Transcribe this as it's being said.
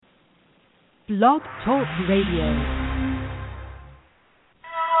Blog Talk Radio.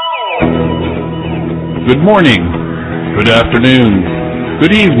 Good morning, good afternoon,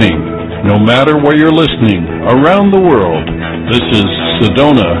 good evening, no matter where you're listening around the world. This is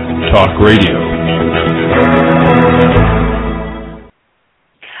Sedona Talk Radio.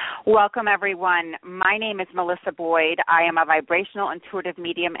 Welcome, everyone. My name is Melissa Boyd. I am a vibrational intuitive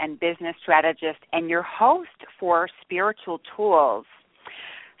medium and business strategist and your host for Spiritual Tools.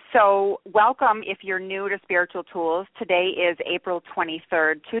 So welcome if you're new to Spiritual Tools. Today is April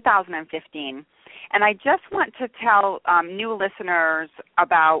 23rd, 2015. And I just want to tell new listeners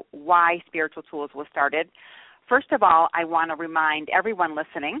about why Spiritual Tools was started. First of all, I want to remind everyone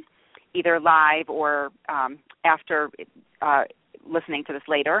listening, either live or after listening to this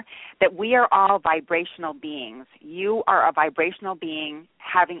later, that we are all vibrational beings. You are a vibrational being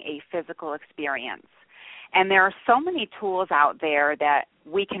having a physical experience. And there are so many tools out there that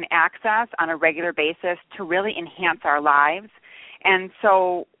we can access on a regular basis to really enhance our lives. And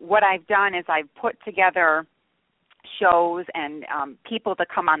so what I've done is I've put together shows and people to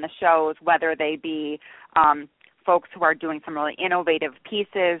come on the shows, whether they be folks who are doing some really innovative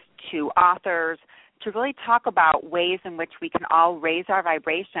pieces to authors, to really talk about ways in which we can all raise our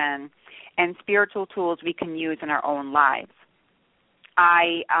vibration and spiritual tools we can use in our own lives.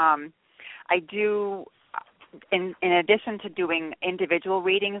 I do, in addition to doing individual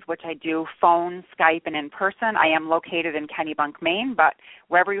readings, which I do phone, Skype, and in person, I am located in Kennebunk, Maine, but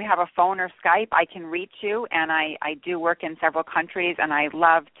wherever you have a phone or Skype, I can reach you, and I do work in several countries, and I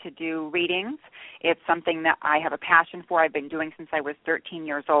love to do readings. It's something that I have a passion for. I've been doing since I was 13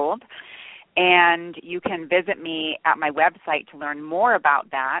 years old. And you can visit me at my website to learn more about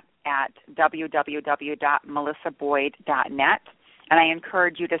that at www.melissaboyd.net. And I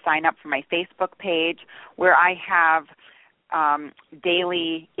encourage you to sign up for my Facebook page where I have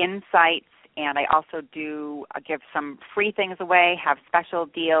daily insights, and I also do give some free things away, have special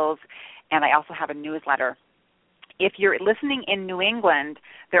deals, and I also have a newsletter. If you're listening in New England,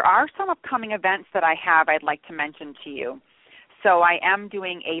 there are some upcoming events that I have I'd like to mention to you. So I am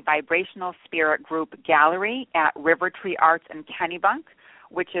doing a vibrational spirit group gallery at River Tree Arts in Kennebunk,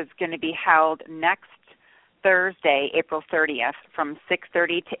 which is going to be held next Thursday, April 30th, from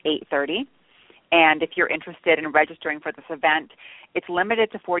 6:30 to 8:30. And if you're interested in registering for this event, it's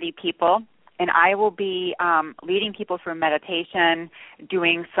limited to 40 people, and I will be leading people through meditation,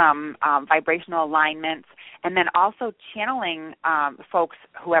 doing some vibrational alignments, and then also channeling folks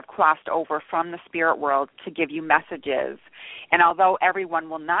who have crossed over from the spirit world to give you messages. And although everyone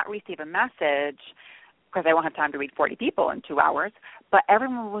will not receive a message, because I won't have time to read 40 people in 2 hours, but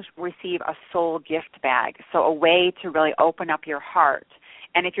everyone will receive a soul gift bag, so a way to really open up your heart.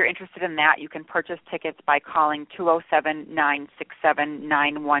 And if you're interested in that, you can purchase tickets by calling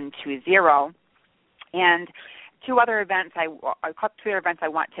 207-967-9120. And two other events I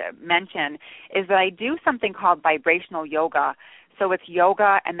want to mention is that I do something called vibrational yoga. So it's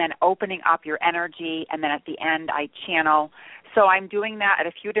yoga and then opening up your energy, and then at the end I channel. So I'm doing that at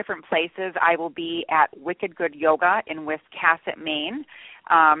a few different places. I will be at Wicked Good Yoga in Wiscasset, Maine,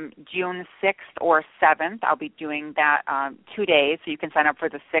 June 6th or 7th. I'll be doing that 2 days, so you can sign up for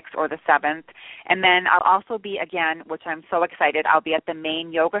the 6th or the 7th. And then I'll also be, again, which I'm so excited, I'll be at the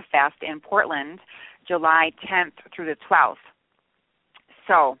Maine Yoga Fest in Portland, July 10th through the 12th.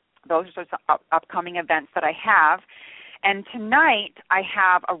 So those are some upcoming events that I have. And tonight I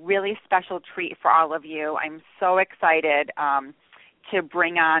have a really special treat for all of you. I'm so excited to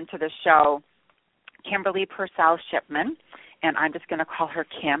bring on to the show Kimberly Purcell Shipman, and I'm just going to call her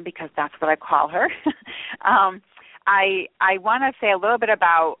Kim because that's what I call her. I want to say a little bit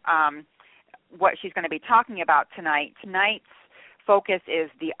about what she's going to be talking about tonight. Tonight's focus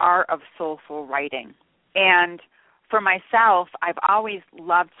is the Art of Soulful Writing. And for myself, I've always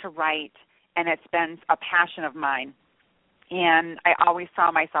loved to write, and it's been a passion of mine. And I always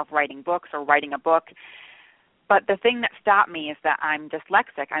saw myself writing books or writing a book. But the thing that stopped me is that I'm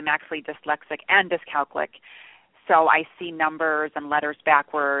dyslexic. I'm actually dyslexic and dyscalculic. So I see numbers and letters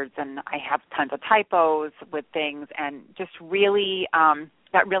backwards, and I have tons of typos with things, and just really,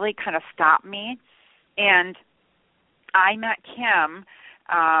 that really kind of stopped me. And I met Kim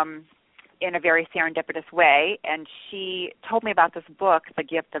in a very serendipitous way, and she told me about this book, The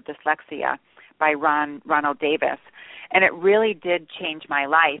Gift of Dyslexia, by Ronald Davis. And it really did change my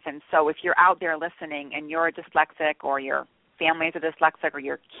life. And so if you're out there listening and you're a dyslexic, or your family is a dyslexic, or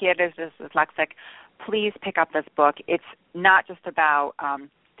your kid is dyslexic, please pick up this book. It's not just about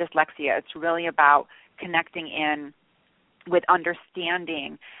dyslexia. It's really about connecting in with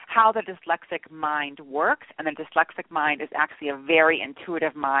understanding how the dyslexic mind works, and the dyslexic mind is actually a very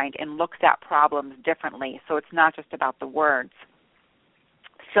intuitive mind and looks at problems differently, so it's not just about the words.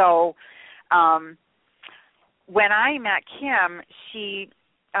 So when I met Kim, she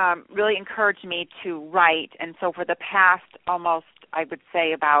really encouraged me to write, and so for the past almost, I would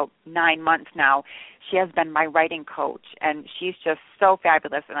say, about 9 months now, she has been my writing coach, and she's just so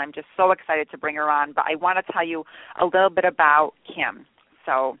fabulous, and I'm just so excited to bring her on. But I want to tell you a little bit about Kim.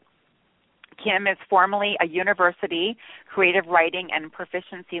 So Kim is formerly a university creative writing and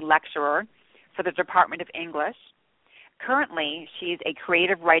proficiency lecturer for the Department of English. Currently, she's a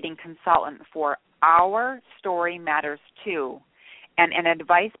creative writing consultant for Our Story Matters Too, and an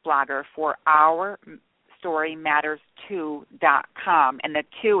advice blogger for OurStoryMatters2.com. And the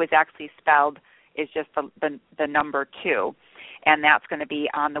 2 is actually spelled, is just the number 2. And that's going to be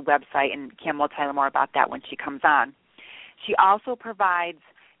on the website, and Kim will tell you more about that when she comes on. She also provides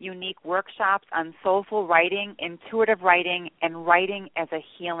unique workshops on soulful writing, intuitive writing, and writing as a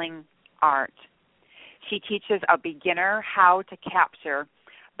healing art. She teaches a beginner how to capture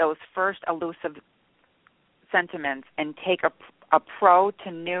those first elusive sentiments and take a pro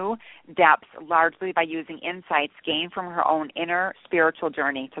to new depths, largely by using insights gained from her own inner spiritual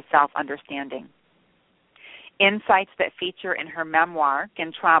journey to self-understanding. Insights that feature in her memoir,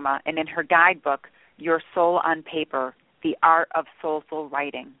 Tuscan Trauma, and in her guidebook, Your Soul on Paper, The Art of Soulful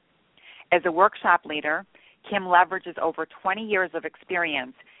Writing. As a workshop leader, Kim leverages over 20 years of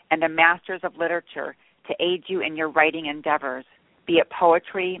experience and a master's of literature to aid you in your writing endeavors, be it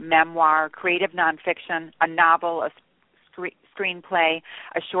poetry, memoir, creative nonfiction, a novel, a screenplay,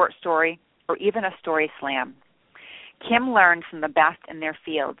 a short story, or even a story slam. Kim learned from the best in their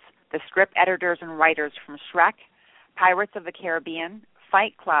fields, the script editors and writers from Shrek, Pirates of the Caribbean,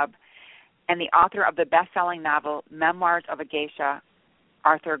 Fight Club, and the author of the best-selling novel Memoirs of a Geisha,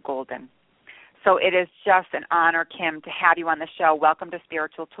 Arthur Golden. So it is just an honor, Kim, to have you on the show. Welcome to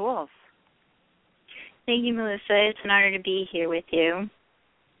Spiritual Tools. Thank you, Melissa. It's an honor to be here with you.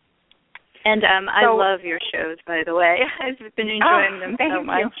 And I love your shows, by the way. I've been enjoying them so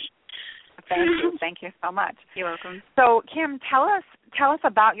much. Thank you so much. You're welcome. So, Kim, tell us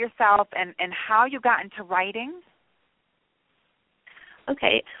about yourself and how you got into writing.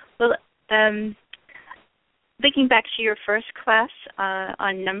 Okay. Well, thinking back to your first class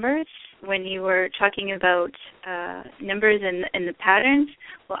on numbers, when you were talking about numbers and the patterns,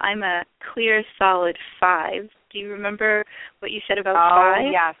 well, I'm a clear, solid 5. Do you remember what you said about 5? Oh,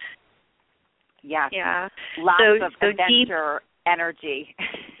 yes. Yes. Yeah. Lots of adventure energy.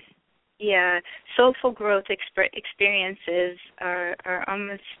 Yeah. Soulful growth experiences are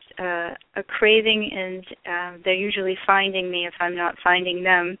almost a craving, and they're usually finding me if I'm not finding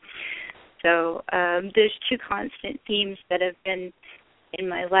them. So there's 2 constant themes that have been in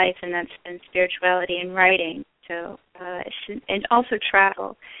my life, and that's been spirituality and writing. So and also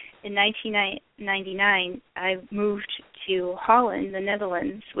travel. In 1999, I moved to Holland, the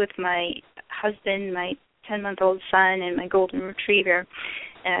Netherlands, with my husband, my 10-month-old son, and my golden retriever.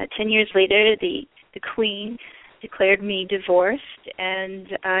 10 years later, the Queen declared me divorced,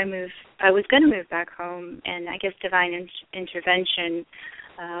 and I was going to move back home, and I guess divine intervention.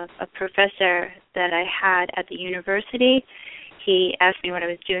 A professor that I had at the university, he asked me what I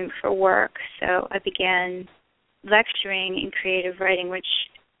was doing for work, so I began lecturing in creative writing, which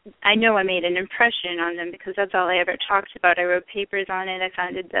I know I made an impression on them because that's all I ever talked about. I wrote papers on it. I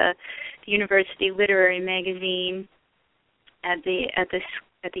founded the university literary magazine at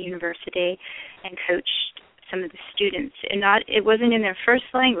the university and coached some of the students. And it wasn't in their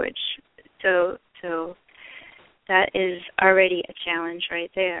first language, so that is already a challenge right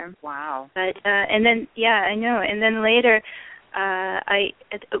there. Wow. But and then I know. And then later,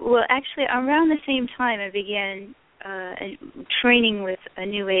 actually around the same time, I began training with a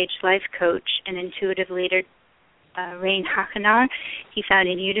New Age life coach and intuitive leader, Rain Hakenar. He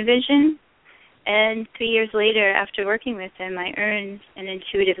founded Univision. And 3 years later, after working with him, I earned an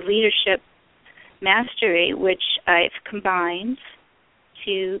intuitive leadership mastery, which I've combined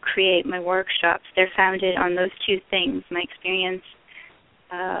to create my workshops. They're founded on those 2 things, my experience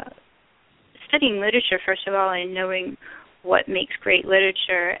studying literature, first of all, and knowing what makes great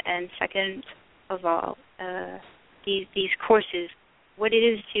literature, and second of all, these courses, what it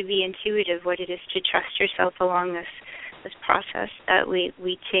is to be intuitive, what it is to trust yourself along this process that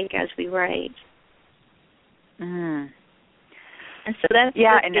we take as we write. Mm. And so that's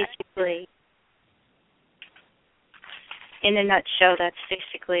basically, in a nutshell, that's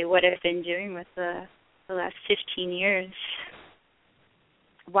basically what I've been doing with the last 15 years.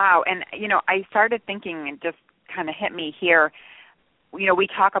 Wow. And, I started thinking just kind of hit me here. You know, we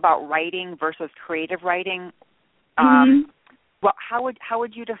talk about writing versus creative writing. Well, how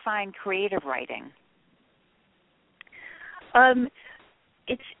would you define creative writing?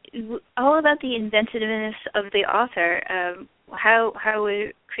 It's all about the inventiveness of the author. How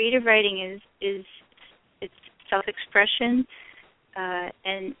creative writing is it's self-expression,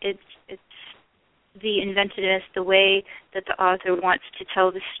 and it's the inventiveness, the way that the author wants to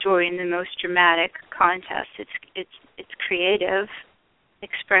tell the story in the most dramatic context. It's creative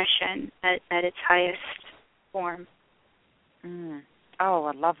expression at its highest form. Oh,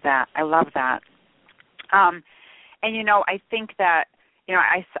 I love that. And, you know, I think that, you know,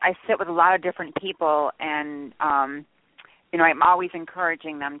 I sit with a lot of different people, and, you know, I'm always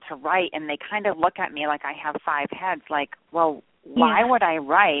encouraging them to write, and they kind of look at me like I have 5 heads, like, well, why would I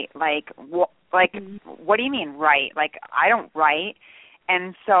write? Like, what do you mean write? Like, I don't write.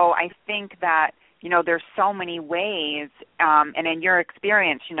 And so I think that, you know, there's so many ways, and in your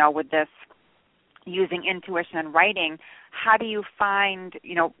experience, you know, with this using intuition and writing, how do you find,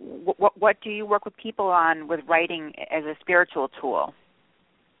 you know, what do you work with people on with writing as a spiritual tool?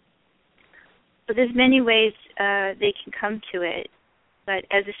 But there's many ways they can come to it, but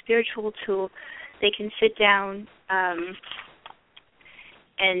as a spiritual tool, they can sit down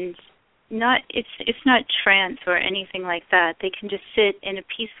and it's not trance or anything like that. They can just sit in a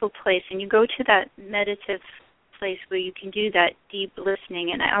peaceful place, and you go to that meditative place where you can do that deep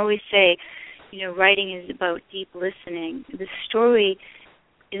listening. And I always say, you know, writing is about deep listening. The story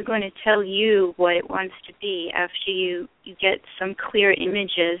is going to tell you what it wants to be after you get some clear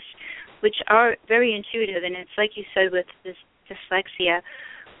images, which are very intuitive. And it's like you said with this dyslexia.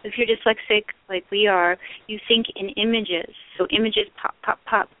 If you're dyslexic like we are, you think in images. So images pop, pop,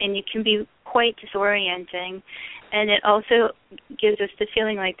 pop, and it can be quite disorienting. And it also gives us the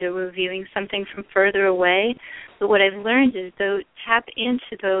feeling like that we're viewing something from further away. But what I've learned is, though, tap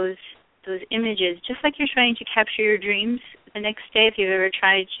into those images, just like you're trying to capture your dreams the next day, if you've ever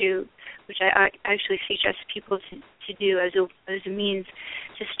tried to, which I actually suggest people to do as a means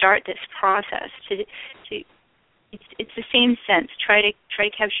to start this process. It's the same sense. Try to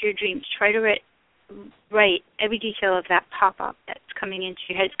capture your dreams. Try to write every detail of that pop-up that's coming into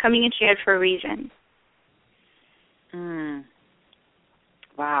your head. It's coming into your head for a reason.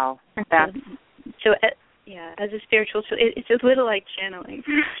 Wow. As a spiritual tool, it's a little like channeling.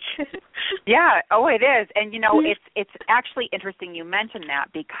 Yeah. Oh, it is. And, you know, it's actually interesting you mentioned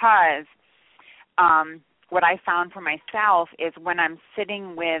that, because what I found for myself is when I'm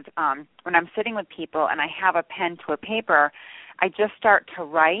sitting with people and I have a pen to a paper, I just start to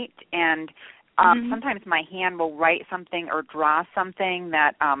write, and sometimes my hand will write something or draw something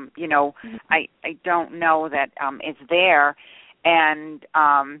that you know, I don't know that is there, and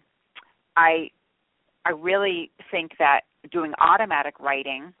I really think that doing automatic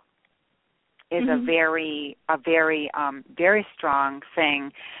writing is a very strong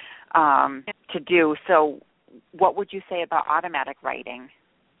thing to do. So what would you say about automatic writing?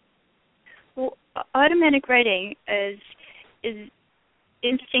 Well, automatic writing is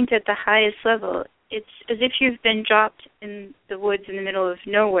instinct at the highest level. It's as if you've been dropped in the woods in the middle of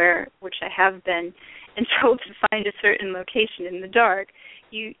nowhere, which I have been, and told to find a certain location in the dark.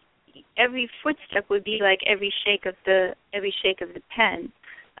 Every footstep would be like every shake of the pen.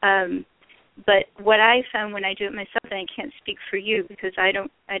 But what I found when I do it myself, and I can't speak for you because I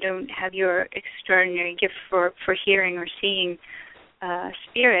don't have your extraordinary gift for hearing or seeing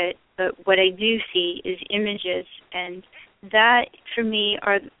spirit, but what I do see is images, and that for me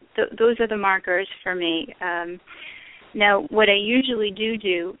those are the markers for me. Now, what I usually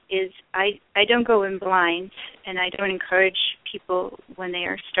do is I don't go in blind, and I don't encourage people when they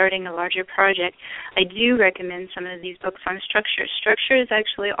are starting a larger project. I do recommend some of these books on structure. Structure is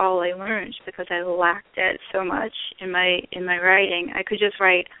actually all I learned because I lacked it so much in my writing. I could just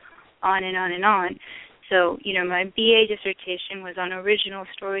write on and on and on. So, you know, my BA dissertation was on original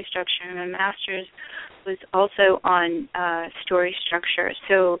story structure, and my master's was also on story structure.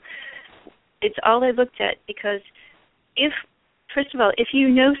 So it's all I looked at, because first of all, if you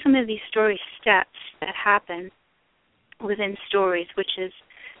know some of these story steps that happen within stories, which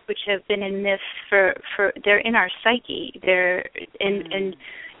have been in myths for they're in our psyche. And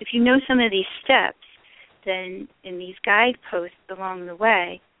if you know some of these steps, then in these guideposts along the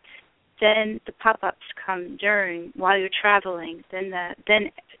way, then the pop-ups come while you're traveling. Then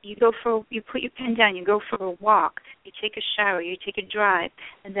you put your pen down, you go for a walk, you take a shower, you take a drive,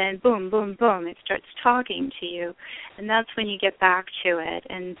 and then boom, boom, boom, it starts talking to you, and that's when you get back to it.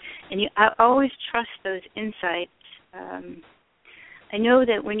 And I always trust those insights. I know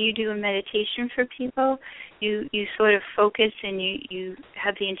that when you do a meditation for people, you sort of focus and you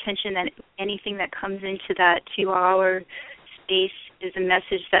have the intention that anything that comes into that 2-hour space is a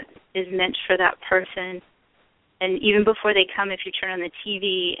message that is meant for that person. And even before they come, if you turn on the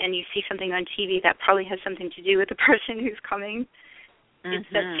TV and you see something on TV, that probably has something to do with the person who's coming. It's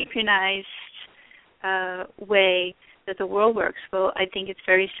that synchronized way that the world works. Well, I think it's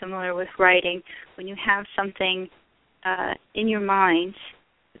very similar with writing. When you have something in your mind,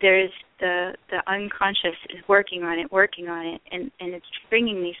 there's the unconscious is working on it, and it's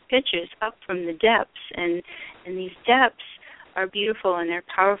bringing these pictures up from the depths, and these depths are beautiful and they're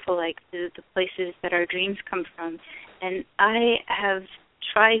powerful, like the places that our dreams come from. And I have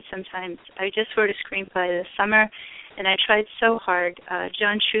tried sometimes. I just wrote a screenplay this summer, and I tried so hard.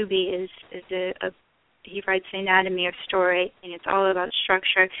 John Truby is he writes The Anatomy of Story, and it's all about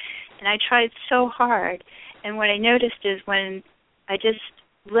structure. And I tried so hard, and what I noticed is when I just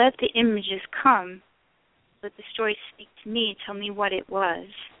let the images come, let the story speak to me, tell me what it was,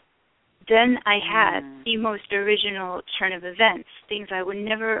 then I had the most original turn of events. Things that would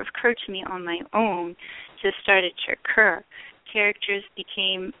never have occurred to me on my own just started to occur. Characters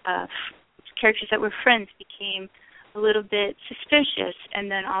that were friends became a little bit suspicious, and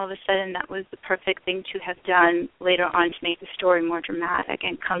then all of a sudden that was the perfect thing to have done later on to make the story more dramatic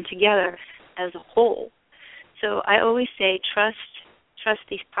and come together as a whole. So I always say trust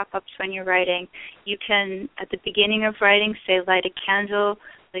these pop-ups when you're writing. You can, at the beginning of writing, say light a candle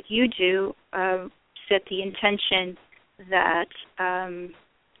like you do, set the intention that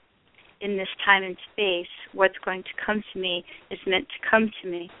in this time and space, what's going to come to me is meant to come to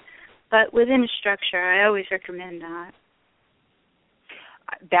me. But within a structure, I always recommend that.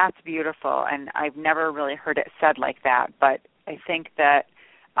 That's beautiful, and I've never really heard it said like that, but I think that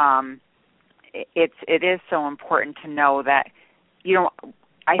it is so important to know that,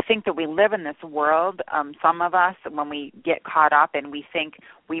 I think that we live in this world, some of us, when we get caught up and we think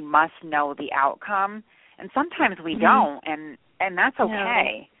we must know the outcome, and sometimes we don't, and that's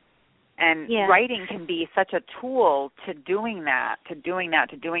okay. And writing can be such a tool to doing that, to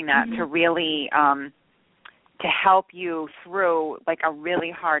really to help you through like a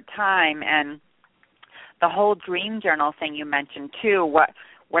really hard time. And the whole dream journal thing you mentioned too,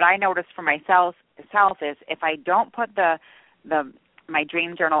 what I noticed for myself is if I don't put my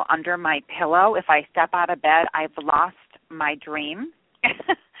dream journal under my pillow, if I step out of bed, I've lost my dream.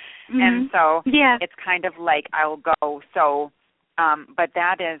 And so it's kind of like I'll go. So but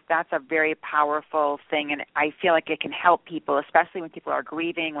that's a very powerful thing, and I feel like it can help people, especially when people are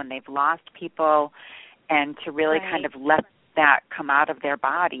grieving, when they've lost people, and to really kind of let that come out of their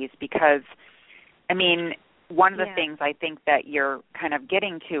bodies. Because, I mean, one of the things I think that you're kind of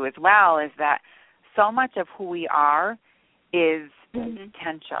getting to as well is that so much of who we are is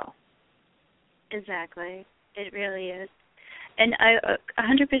potential. Exactly. It really is. And I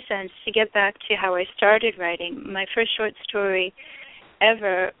 100%, to get back to how I started writing, my first short story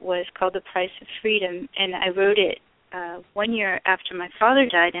ever was called The Price of Freedom, and I wrote it 1 year after my father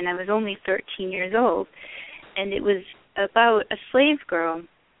died, and I was only 13 years old. And it was about a slave girl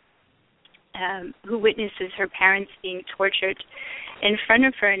who witnesses her parents being tortured in front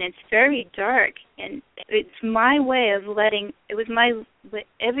of her, and it's very dark. And it's my way of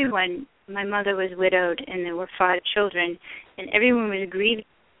everyone. My mother was widowed, and there were 5 children, and everyone was grieving.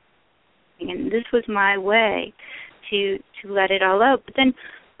 And this was my way to let it all out. But then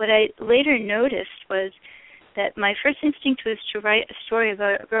what I later noticed was that my first instinct was to write a story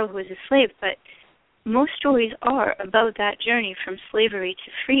about a girl who was a slave, but most stories are about that journey from slavery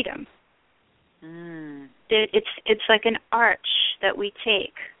to freedom. It's like an arch that we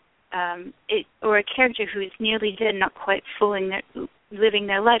take, or a character who is nearly dead, not quite living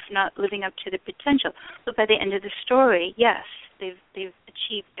their life, not living up to the potential. But by the end of the story, yes, they've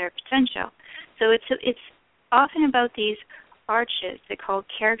achieved their potential. So it's often about these arches. They're called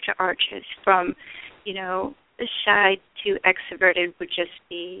character arches. From, shy to extroverted would just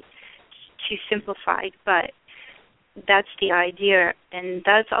be too simplified, but that's the idea. And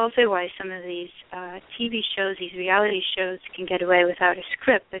that's also why some of these TV shows, these reality shows, can get away without a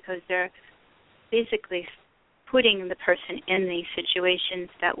script, because they're basically putting the person in these situations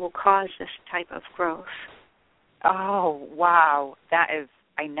that will cause this type of growth. Oh, wow.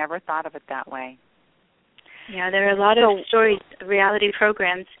 I never thought of it that way. Yeah, there are a lot of stories, reality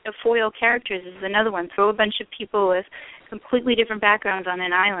programs. Foil characters is another one. Throw a bunch of people with completely different backgrounds on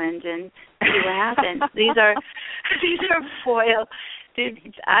an island and see what happens. These are foil.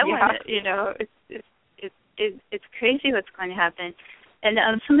 I want to, it's crazy what's going to happen. And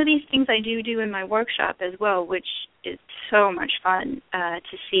some of these things I do in my workshop as well, which is so much fun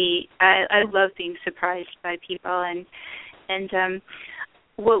to see. I love being surprised by people, and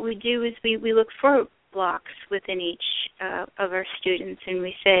what we do is we look for blocks within each of our students, and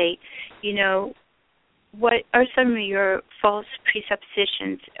we say, you know, what are some of your false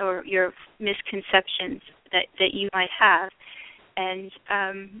presuppositions or your misconceptions that you might have? And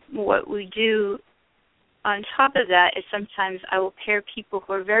what we do on top of that is sometimes I will pair people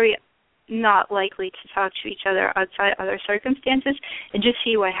who are very not likely to talk to each other outside other circumstances and just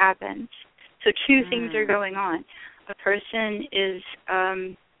see what happens. So two things are going on. A person is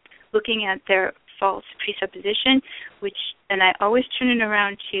looking at their false presupposition, and I always turn it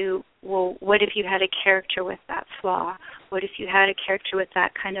around to, well, what if you had a character with that flaw? What if you had a character with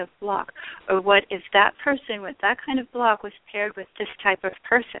that kind of block? Or what if that person with that kind of block was paired with this type of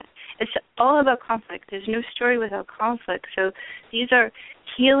person? It's all about conflict. There's no story without conflict. So these are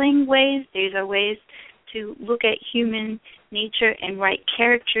healing ways. These are ways to look at human nature and write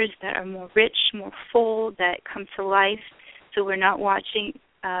characters that are more rich, more full, that come to life. So we're not watching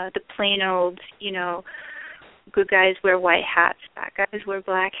the plain old, you know, good guys wear white hats, bad guys wear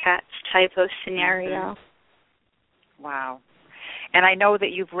black hats type of scenario. Wow. And I know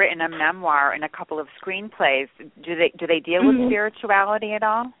that you've written a memoir and a couple of screenplays. Do they deal with spirituality at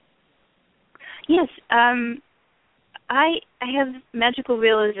all? Yes. I have magical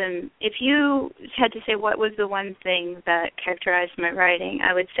realism. If you had to say what was the one thing that characterized my writing,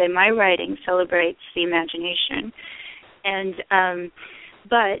 I would say my writing celebrates the imagination. And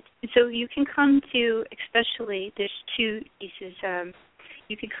but so you can come to, especially there's two pieces.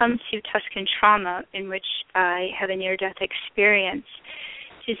 You can come to Tuscan Trauma, in which I have a near-death experience,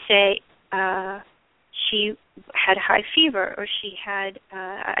 to say she had high fever, or she had.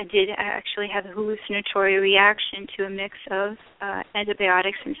 I did actually have a hallucinatory reaction to a mix of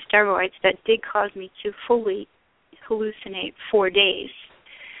antibiotics and steroids that did cause me to fully hallucinate 4 days,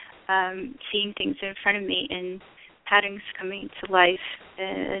 seeing things in front of me and patterns coming to life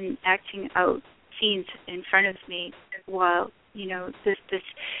and acting out scenes in front of me while, you know, this.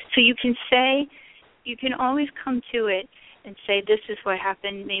 So you can say, you can always come to it and say, this is what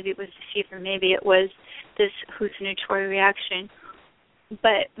happened. Maybe it was the fever. Maybe it was this hallucinatory reaction.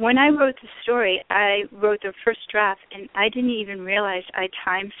 But when I wrote the story, I wrote the first draft, and I didn't even realize I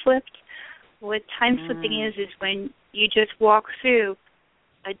time slipped. What time slipping is when you just walk through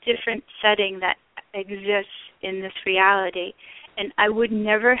a different setting that exists in this reality. And I would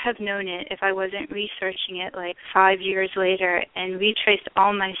never have known it if I wasn't researching it like 5 years later and retraced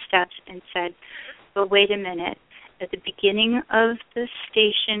all my steps and said, but wait a minute, at the beginning of the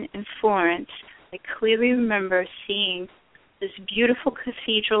station in Florence, I clearly remember seeing this beautiful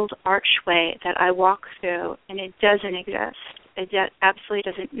cathedral archway that I walk through, and it doesn't exist. It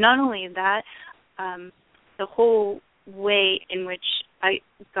absolutely doesn't. Not only that, the whole way in which I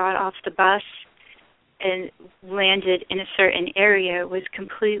got off the bus and landed in a certain area was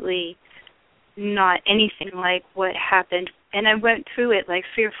completely not anything like what happened. And I went through it like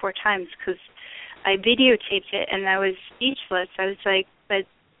 3 or 4 times because I videotaped it and I was speechless. I was like, but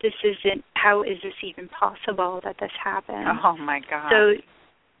this isn't, how is this even possible that this happened? Oh, my God. So,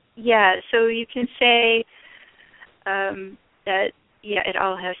 yeah, so you can say that, yeah, it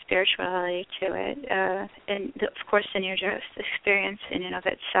all has spirituality to it. And, of course, the near-death experience in and of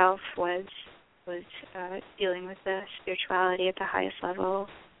itself was dealing with the spirituality at the highest level.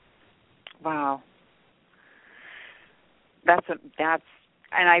 Wow. That's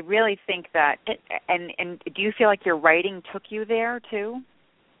and I really think that, and do you feel like your writing took you there too?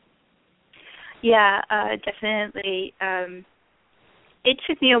 Yeah, definitely. It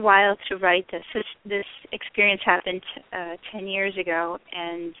took me a while to write this. This experience happened 10 years ago,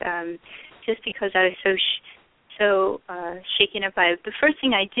 and just because I was so shaken up by it, the first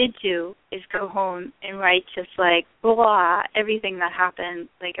thing I did do is go home and write just like blah, everything that happened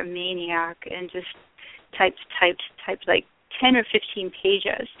like a maniac, and just typed like 10 or 15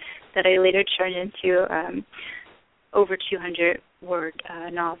 pages that I later turned into over 200-word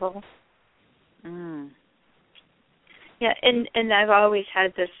novel. Yeah, and I've always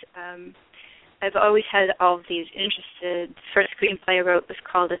had this. I've always had all of these interested. The first screenplay I wrote was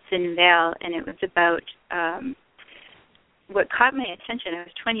called A Thin Veil, and it was about what caught my attention. I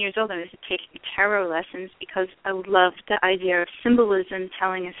was 20 years old, and I was taking tarot lessons because I loved the idea of symbolism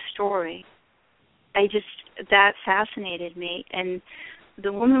telling a story. That fascinated me. And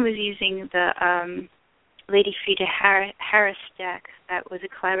the woman was using the Lady Frida Harris deck that was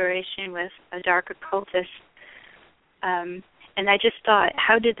a collaboration with a dark occultist. And I just thought,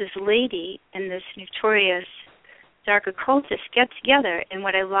 how did this lady in this notorious dark occultists get together, and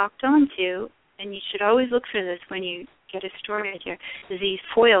what I locked onto, and you should always look for this when you get a story idea, is these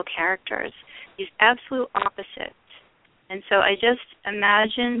foil characters, these absolute opposites. And so I just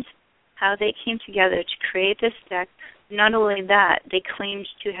imagined how they came together to create this deck. Not only that, they claimed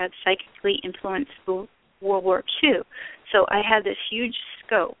to have psychically influenced World War II. So I had this huge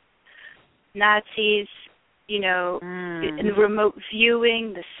scope. Nazis, and the remote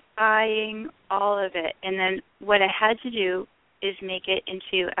viewing, the spying, all of it. And then what I had to do is make it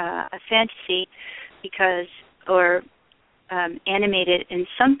into a fantasy or animate it in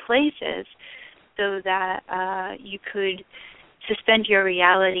some places so that you could suspend your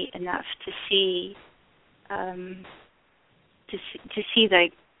reality enough to see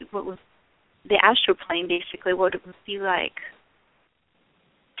like what was the astral plane, basically, what it would be like.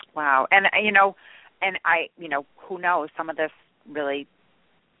 Wow. And who knows, some of this really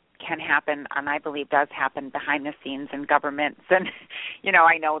can happen, and I believe does happen behind the scenes in governments. And,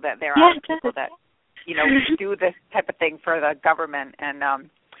 I know that there are people that, do this type of thing for the government. And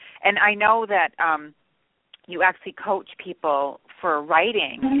I know that you actually coach people for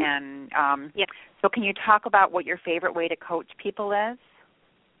writing. And so can you talk about what your favorite way to coach people is?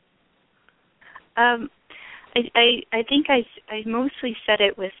 I think I mostly said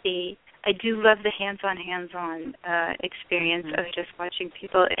it with I do love the hands-on experience of just watching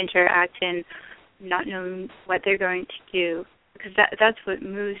people interact and not knowing what they're going to do, because that's what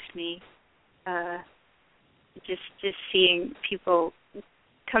moves me. Just seeing people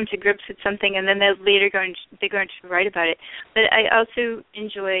come to grips with something, and then they're going to write about it. But I also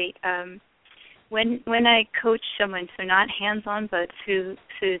enjoy when I coach someone, so not hands-on, but through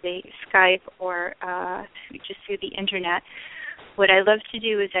the Skype or just through the internet. What I love to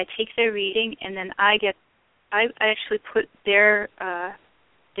do is I take their reading, and then I actually put their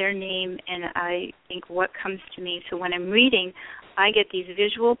name, and I think what comes to me. So when I'm reading, I get these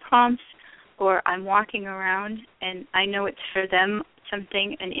visual prompts, or I'm walking around, and I know it's for them,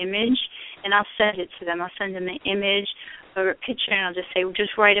 something, an image, and I'll send it to them. I'll send them an image or a picture, and I'll just say, well,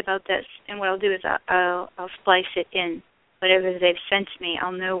 just write about this. And what I'll do is I'll splice it in. Whatever they've sent me,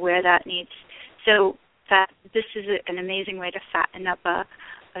 I'll know where that needs. So this is an amazing way to fatten up a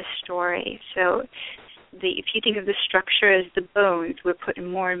story. So if you think of the structure as the bones, we're putting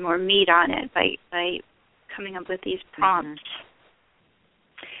more and more meat on it by coming up with these prompts.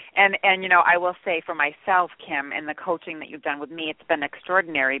 And I will say for myself, Kim, in the coaching that you've done with me, it's been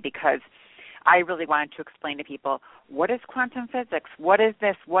extraordinary because I really wanted to explain to people, what is quantum physics? What is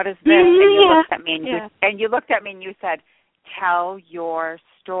this? What is this? And you looked at me and you said, tell your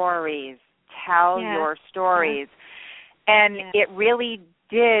stories. Tell your stories. And it really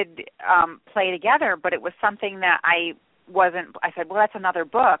did play together, but it was something that I said, well, that's another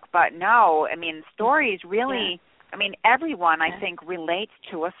book. But no, I mean, stories really, everyone, I think, relates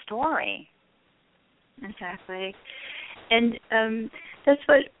to a story. Exactly. And that's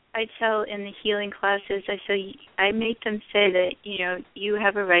what I tell in the healing classes. I make them say that, you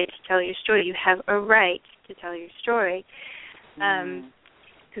have a right to tell your story. You have a right to tell your story.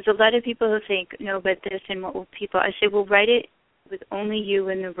 Because a lot of people think, no, but this and what will people... I say, well, write it with only you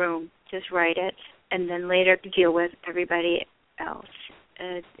in the room. Just write it, and then later deal with everybody else.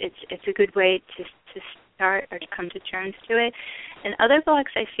 It's a good way to start or to come to terms to it. And other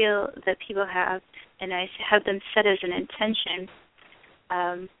blocks I feel that people have, and I have them set as an intention,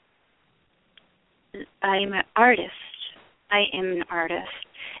 I'm an artist. I am an artist.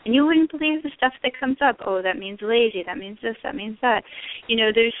 And you wouldn't believe the stuff that comes up. Oh, that means lazy. That means this. That means that.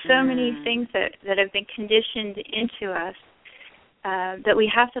 There's so many things that have been conditioned into us that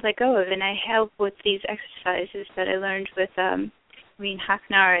we have to let go of. And I help with these exercises that I learned with Reen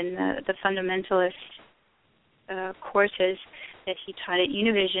Hacknar and the fundamentalist courses that he taught at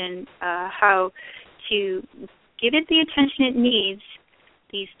Univision, how to give it the attention it needs,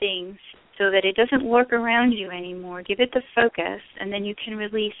 these things, so that it doesn't work around you anymore. Give it the focus, and then you can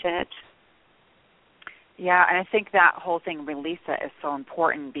release it. Yeah, and I think that whole thing, release it, is so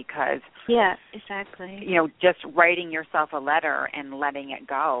important because... Yeah, exactly. Just writing yourself a letter and letting it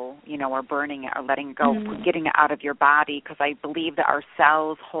go, or burning it or letting it go, getting it out of your body, because I believe that our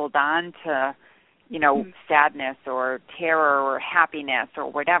cells hold on to, sadness or terror or happiness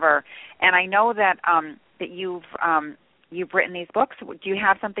or whatever. And I know that that you've written these books. Do you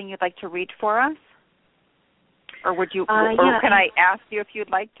have something you'd like to read for us? Or would you? Or can I ask you if you'd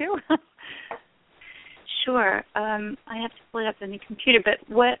like to? Sure. I have to pull it up on the computer. But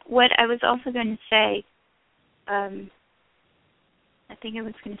what I was also going to say, I think I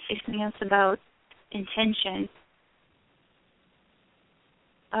was going to say something else about intention.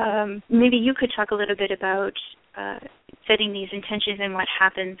 Maybe you could talk a little bit about setting these intentions and what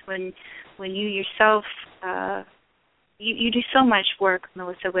happens when you yourself you do so much work,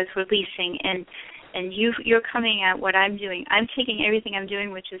 Melissa, with releasing, and you're coming at what I'm doing. I'm taking everything I'm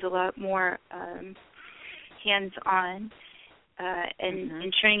doing, which is a lot more hands-on,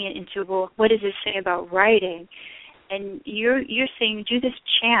 and turning it into, well, what does this say about writing? And you're saying do this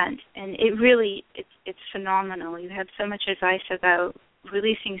chant, and it really it's phenomenal. You have so much advice about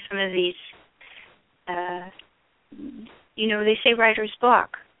releasing some of these. They say writer's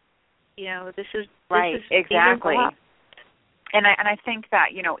block. This is right, exactly. And I think that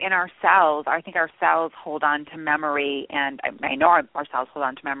in our cells, I think our cells hold on to memory, and I know our cells hold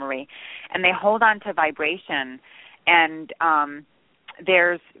on to memory, and they hold on to vibration. And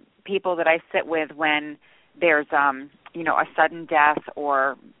there's people that I sit with when there's a sudden death,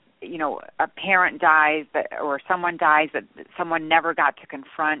 or a parent dies or someone dies that someone never got to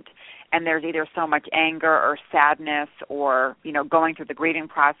confront, and there's either so much anger or sadness or going through the grieving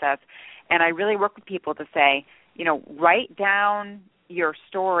process. And I really work with people to say, write down your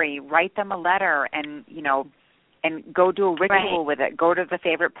story, write them a letter, and go do a ritual with it, go to the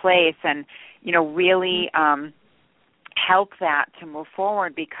favorite place, and really help that to move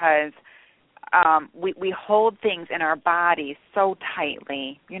forward, because we hold things in our bodies so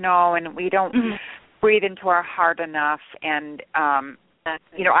tightly, and we don't breathe into our heart enough. And,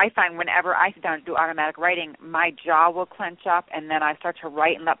 I find whenever I sit down to do automatic writing, my jaw will clench up, and then I start to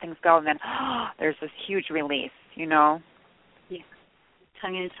write and let things go, and then there's this huge release, Yeah.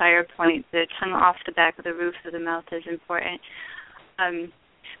 Tongue and fire point, the tongue off the back of the roof of the mouth is important.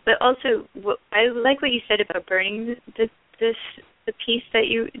 But also, I like what you said about burning the piece that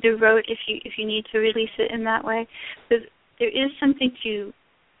you wrote if you need to release it in that way. Because there is something to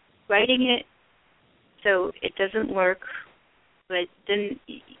writing it so it doesn't work, but then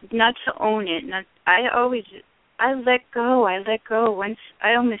not to own it. I let go. Once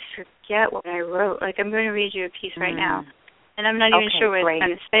I almost forget what I wrote. Like, I'm going to read you a piece right now, and I'm not even sure what it's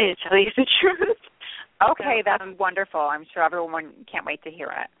going to say, to tell you the truth. Okay, so, that's wonderful. I'm sure everyone can't wait to hear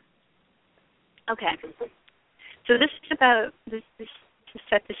it. Okay. So this is about, this to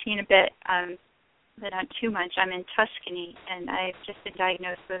set the scene a bit, but not too much. I'm in Tuscany, and I've just been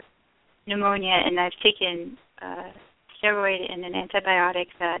diagnosed with pneumonia, and I've taken steroid and an antibiotic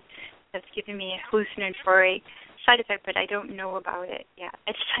that's given me a hallucinatory side effect, but I don't know about it yet.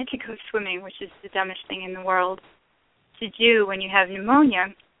 I decided to go swimming, which is the dumbest thing in the world to do when you have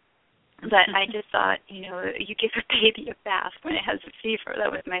pneumonia. But I just thought, you give a baby a bath when it has a fever. That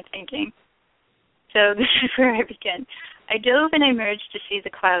was my thinking. So this is where I begin. I dove and I emerged to see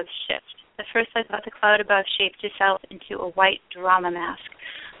the clouds shift. At first I thought the cloud above shaped itself into a white drama mask,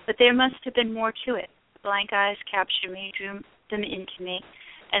 but there must have been more to it. The blank eyes captured me, drew them into me,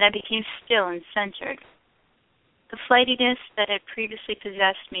 and I became still and centered. The flightiness that had previously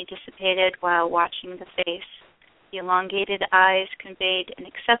possessed me dissipated while watching the face. The elongated eyes conveyed an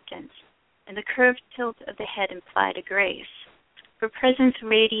acceptance, and the curved tilt of the head implied a grace. Her presence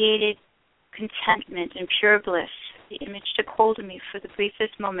radiated contentment and pure bliss. The image took hold of me for the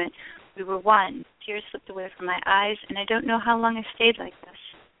briefest moment. We were one. Tears slipped away from my eyes, and I don't know how long I stayed like this.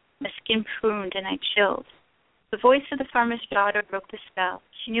 My skin pruned, and I chilled. The voice of the farmer's daughter broke the spell.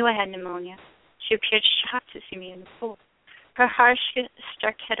 She knew I had pneumonia. She appeared shocked to see me in the pool. Her harsh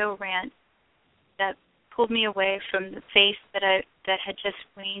staccato rant that pulled me away from the face that had just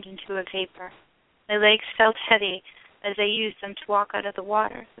waned into a vapor. My legs felt heavy as I used them to walk out of the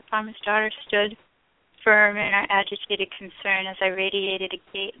water. The farmer's daughter stood firm in her agitated concern as I radiated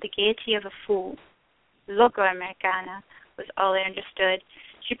the gaiety of a fool. Loco Americana was all I understood.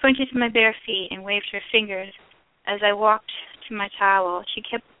 She pointed to my bare feet and waved her fingers as I walked to my towel. She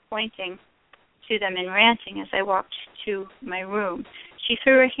kept pointing to them and ranting as I walked to my room. She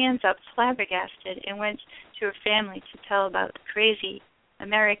threw her hands up, flabbergasted, and went to her family to tell about the crazy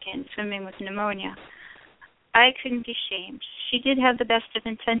American swimming with pneumonia. I couldn't be shamed. She did have the best of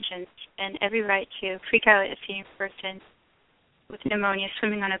intentions and every right to freak out at seeing a person with pneumonia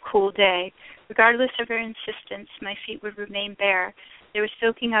swimming on a cool day. Regardless of her insistence, my feet would remain bare. They were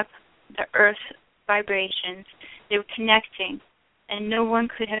soaking up the earth vibrations. They were connecting, and no one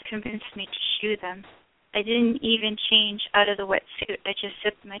could have convinced me to shoo them. I didn't even change out of the wetsuit. I just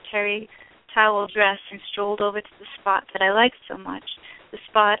zipped my terry towel dress and strolled over to the spot that I liked so much, the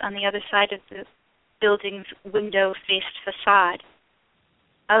spot on the other side of the building's window-faced facade.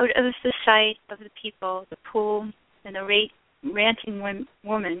 Out of the sight of the people, the pool, and the ranting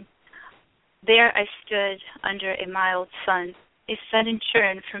woman, there I stood under a mild sun. A sudden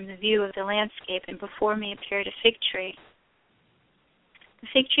turn from the view of the landscape, and before me appeared a fig tree. The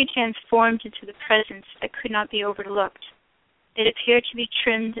fig tree transformed into the presence that could not be overlooked. It appeared to be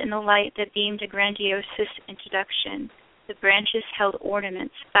trimmed in the light that beamed a grandiose introduction. The branches held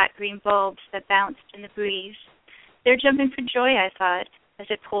ornaments, fat green bulbs that bounced in the breeze. They're jumping for joy, I thought, as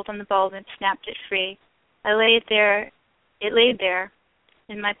I pulled on the bulb and snapped it free. It lay there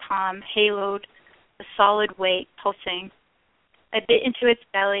in my palm, haloed, a solid weight, pulsing. I bit into its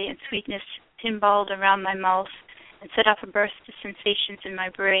belly, and sweetness pinballed around my mouth and set off a burst of sensations in my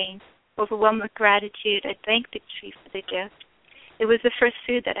brain. Overwhelmed with gratitude, I thanked the tree for the gift. It was the first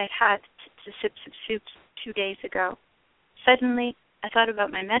food that I'd had to sip some soup 2 days ago. Suddenly, I thought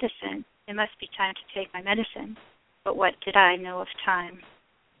about my medicine. It must be time to take my medicine. But what did I know of time?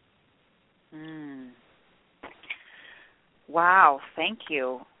 Wow, thank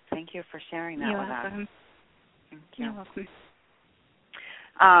you. Thank you for sharing that with us. Thank you. You're welcome.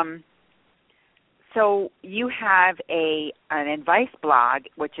 So you have an advice blog,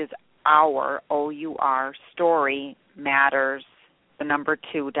 which is our, O-U-R, Story Matters, the number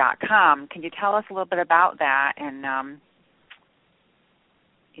 2.com. Can you tell us a little bit about that and, that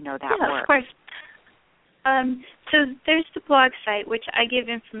work? Of course. So there's the blog site, which I give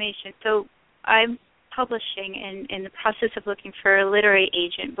information. So I'm publishing and in the process of looking for a literary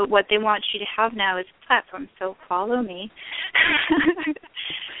agent, but what they want you to have now is a platform, so follow me.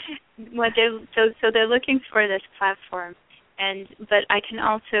 So they're looking for this platform, but I can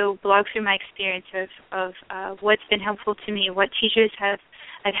also blog through my experience of what's been helpful to me, what teachers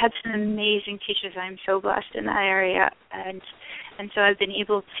I've had some amazing teachers. I'm so blessed in that area, and so I've been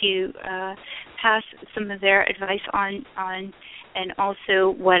able to pass some of their advice on, and also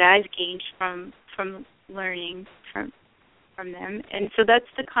what I've gained from learning from them. And so that's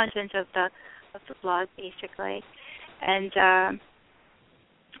the content of the blog, basically. And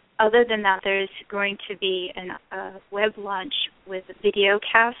other than that, there's going to be a web launch with a video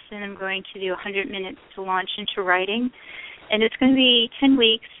cast, and I'm going to do 100 minutes to launch into writing. And it's going to be 10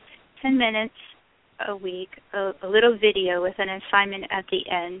 weeks, 10 minutes a week, a little video with an assignment at the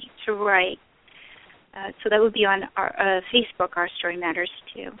end to write. So that would be on our Facebook, Our Story Matters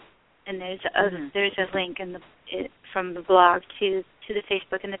too. And there's a link from the blog to the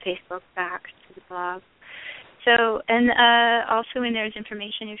Facebook, and the Facebook back to the blog. So, and also in there's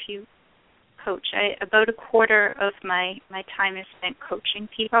information if you coach. About a quarter of my time is spent coaching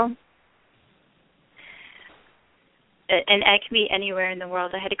people. And I can be anywhere in the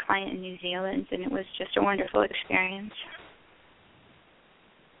world. I had a client in New Zealand, and it was just a wonderful experience.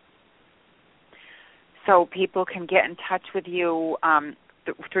 So people can get in touch with you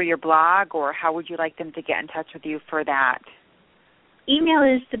through your blog, or how would you like them to get in touch with you for that? Email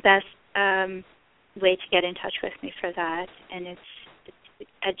is the best way to get in touch with me for that, and it's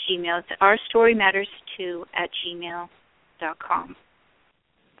at Gmail. It's ourstorymmatters2@gmail.com.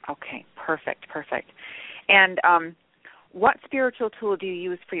 Okay, perfect. And what spiritual tool do you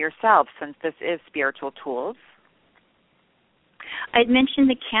use for yourself, since this is Spiritual Tools? I'd mentioned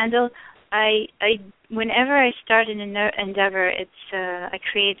the candle. Whenever I start an endeavor, I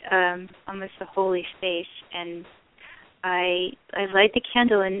create almost a holy space, and I light the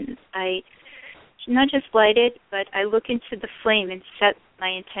candle, and I not just light it, but I look into the flame and set my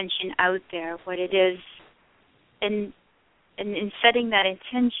intention out there, what it is, and in setting that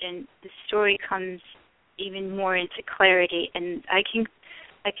intention, the story comes even more into clarity, and I can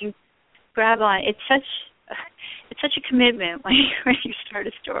grab on. It's such a commitment when you start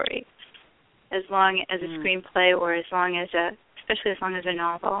a story, as long as a screenplay, or especially as long as a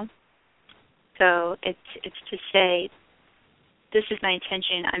novel. So it's to say, this is my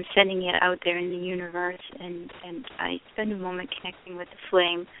intention. I'm sending it out there in the universe, and I spend a moment connecting with the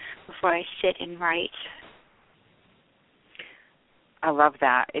flame before I sit and write. I love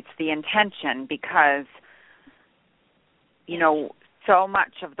that. It's the intention, because so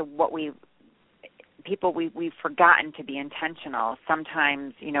much of we've forgotten to be intentional.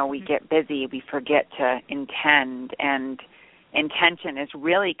 Sometimes, we get busy, we forget to intend, and intention is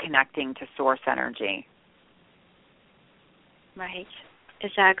really connecting to source energy. Right,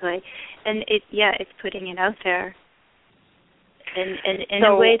 exactly. And it's putting it out there. And in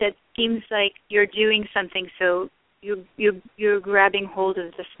a way that seems like you're doing something, so you're grabbing hold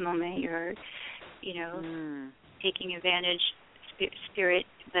of this moment, you're taking advantage, spirit,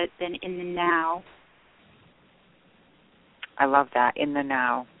 but then in the now. I love that, in the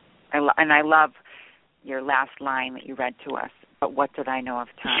now. And I love your last line that you read to us. But what did I know of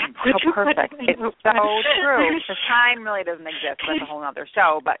time? How perfect. It's so true. The time really doesn't exist. That's a whole other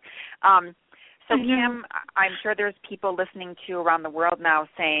show. But so, Kim, I'm sure there's people listening to you around the world now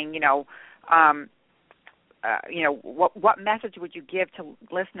saying, what message would you give to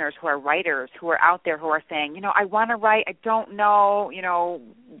listeners who are writers, who are out there, who are saying, I want to write, I don't know,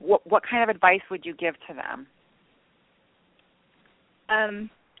 what kind of advice would you give to them?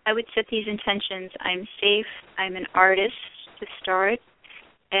 I would set these intentions. I'm safe. I'm an artist to start,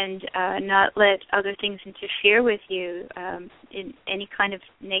 and not let other things interfere with you in any kind of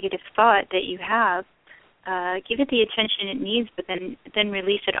negative thought that you have. Give it the attention it needs, but then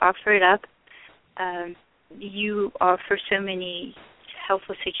release it, offer it up. You offer so many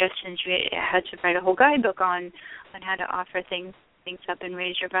helpful suggestions. You had to write a whole guidebook on how to offer things up and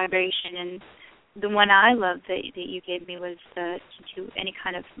raise your vibration. And the one I love that you gave me was to do any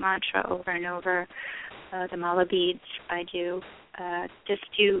kind of mantra over and over. The mala beads I do, just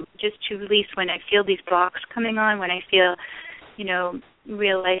to release when I feel these blocks coming on, when I feel,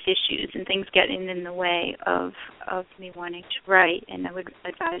 real life issues and things getting in the way of me wanting to write. And I would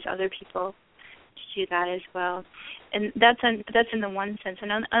advise other people to do that as well. And that's in the one sense.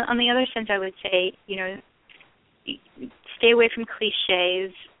 And on the other sense, I would say, stay away from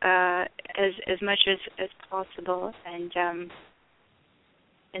cliches as much as possible, and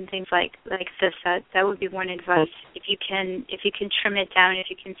things like this. That would be one advice. If you can trim it down, if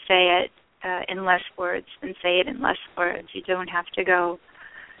you can say it in less words, then say it in less words. You don't have to go.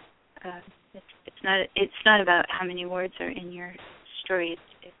 It's not about how many words are in your story.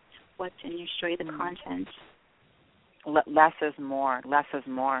 It's what's in your story, the content. Less is more. Less is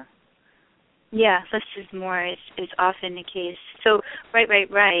more. Yeah, less is more is often the case. So write,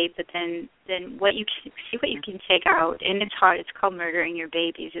 but then what you can see, what you can take out, and it's hard. It's called murdering your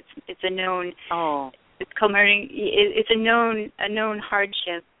babies. It's a known. Oh. It's called murdering. It's a known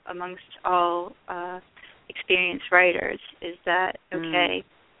hardship amongst all experienced writers. Is that okay?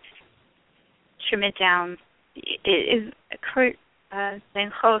 Trim it down. Kurt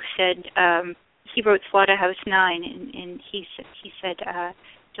Van-Gogh said he wrote Slaughterhouse-9, and he said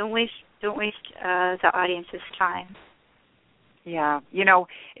don't waste the audience's time. Yeah.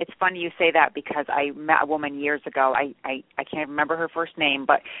 It's funny you say that, because I met a woman years ago. I can't remember her first name,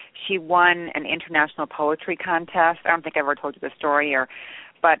 but she won an international poetry contest. I don't think I ever told you the story,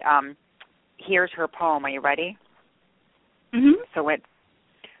 but here's her poem. Are you ready? Mm-hmm. So it's: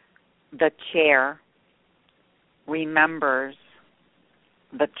 the chair remembers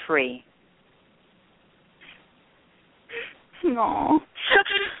the tree. No.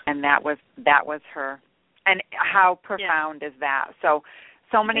 And that was her. And how profound is that? So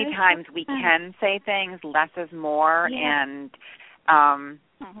many times we can say things, less is more, and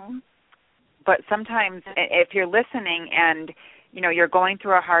but sometimes if you're listening and you're going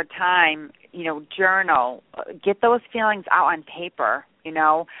through a hard time, journal, get those feelings out on paper.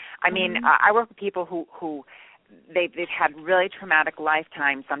 I mean, I work with people who they've had really traumatic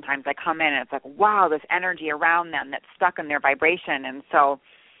lifetimes. Sometimes I come in and it's like, wow, this energy around them that's stuck in their vibration. And so,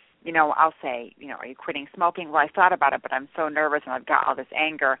 I'll say, are you quitting smoking? Well, I thought about it, but I'm so nervous and I've got all this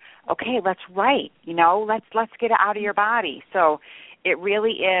anger. Okay, let's write. Let's get it out of your body. So it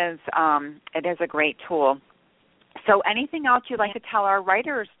really is. It is a great tool. So anything else you'd like to tell our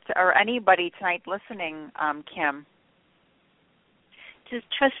writers or anybody tonight listening, Kim? Just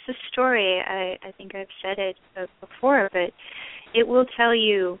trust the story. I think I've said it before, but it will tell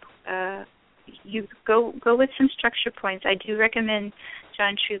you. You go with some structure points. I do recommend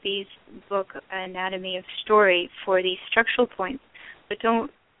John Truby's book Anatomy of Story for these structural points, but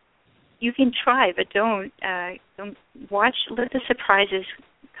don't. You can try, but don't watch. Let the surprises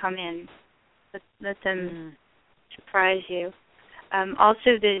come in. Let them surprise you.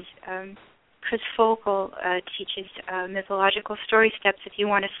 Also, there's Chris Fogle teaches mythological story steps if you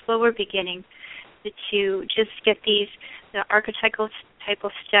want a slower beginning, to just get the archetypal type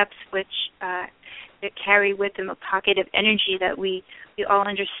of steps which that carry with them a pocket of energy that we all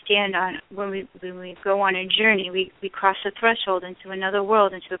understand on when we go on a journey. We cross a threshold into another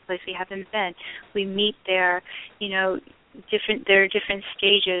world, into a place we haven't been. We meet there, there are different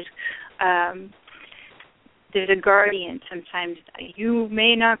stages. There's a guardian sometimes you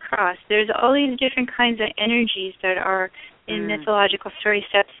may not cross. There's all these different kinds of energies that are in mythological story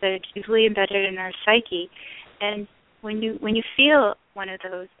steps that are deeply embedded in our psyche. And when you feel one of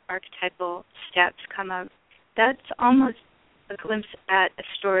those archetypal steps come up, that's almost a glimpse at a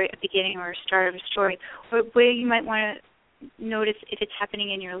story, a beginning or a start of a story, or where you might want to notice if it's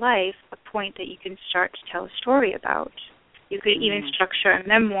happening in your life, a point that you can start to tell a story about. You could even structure a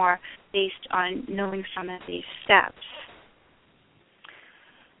memoir based on knowing some of these steps.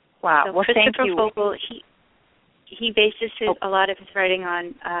 Wow. So well, thank you. Christopher Fogle, he bases a lot of his writing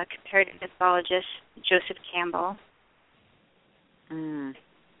on comparative mythologist Joseph Campbell.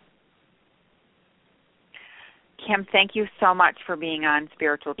 Kim, thank you so much for being on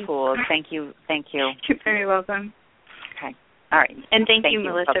Spiritual Tools. Thank you. You're very welcome. Okay. All right. And thank you,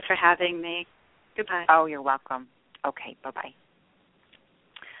 Melissa, for having me. Goodbye. Oh, you're welcome. Okay, bye-bye.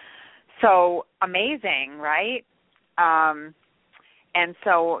 So amazing, right? And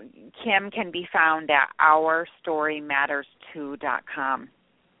so Kim can be found at OurStoryMatters2.com.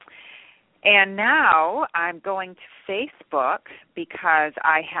 And now I'm going to Facebook because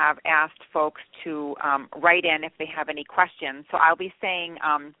I have asked folks to write in if they have any questions. So I'll be saying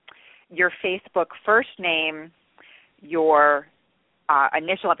your Facebook first name, your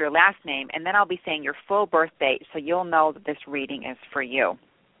initial of your last name, and then I'll be saying your full birth date so you'll know that this reading is for you.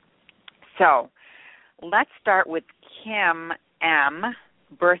 So let's start with Kim M.,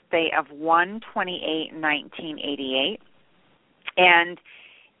 birthday of 1/28/1988. And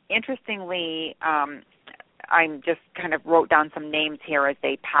interestingly, I just kind of wrote down some names here as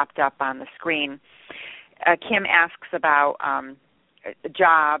they popped up on the screen. Kim asks about a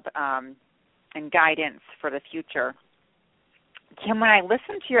job and guidance for the future. Kim, when I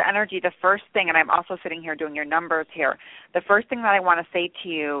listen to your energy, the first thing, and I'm also sitting here doing your numbers here, the first thing that I want to say to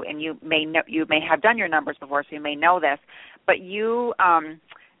you, and you may have done your numbers before, so you may know this, but you,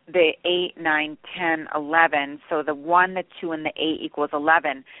 the 8, 9, 10, 11, so the 1, the 2, and the 8 equals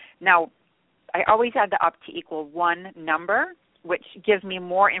 11. Now, I always add the up to equal one number, which gives me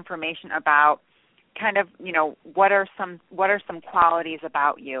more information about kind of, what are some qualities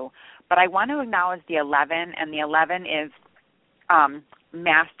about you. But I want to acknowledge the 11, and the 11 is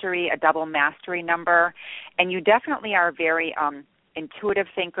mastery, a double mastery number, and you definitely are a very intuitive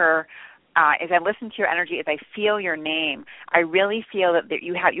thinker. As I listen to your energy, as I feel your name, I really feel that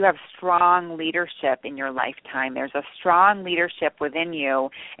you have strong leadership in your lifetime. There's a strong leadership within you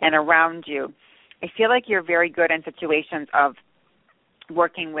and around you. I feel like you're very good in situations of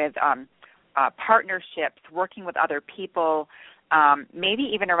working with partnerships, working with other people, maybe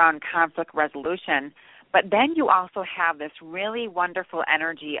even around conflict resolution. But then you also have this really wonderful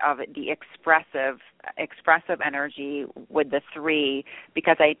energy of the expressive energy with the 3,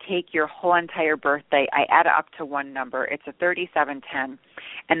 because I take your whole entire birthday, I add it up to one number. It's a 3710.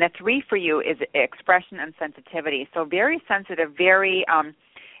 And the 3 for you is expression and sensitivity. So very sensitive, very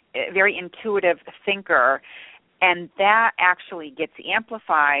intuitive thinker. And that actually gets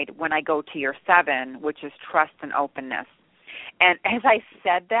amplified when I go to your 7, which is trust and openness. And as I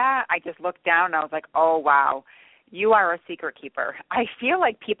said that, I just looked down and I was like, oh, wow, you are a secret keeper. I feel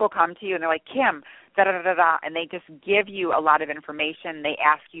like people come to you and they're like, Kim, da-da-da-da-da, and they just give you a lot of information. They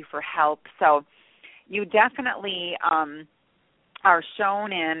ask you for help. So you definitely are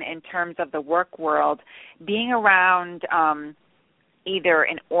shown in terms of the work world, being around either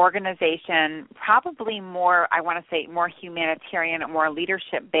an organization, probably more, I want to say more humanitarian, more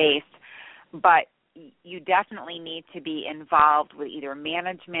leadership-based, but you definitely need to be involved with either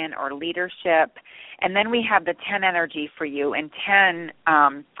management or leadership. And then we have the 10 energy for you. And 10,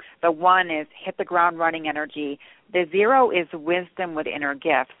 the 1 is hit the ground running energy. The 0 is wisdom with inner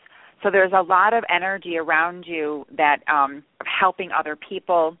gifts. So there's a lot of energy around you that helping other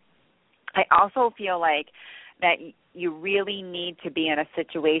people. I also feel like that you really need to be in a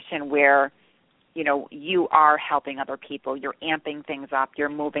situation where, you are helping other people. You're amping things up. You're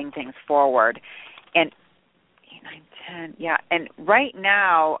moving things forward. And 8, 9, 10, yeah. And right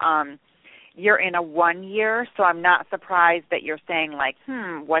now, you're in a 1 year, so I'm not surprised that you're saying like,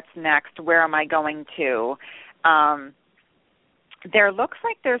 what's next? Where am I going to? There looks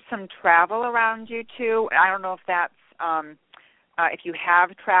like there's some travel around you too. I don't know if that's if you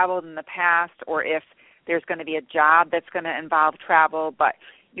have traveled in the past or if there's going to be a job that's going to involve travel, but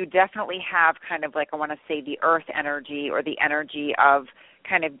you definitely have kind of like, I want to say, the earth energy or the energy of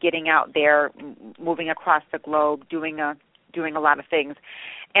kind of getting out there, moving across the globe, doing a lot of things.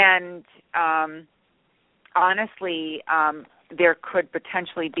 And honestly, there could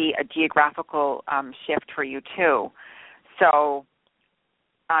potentially be a geographical shift for you too. So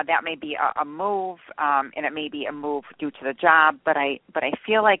that may be a move, and it may be a move due to the job. But I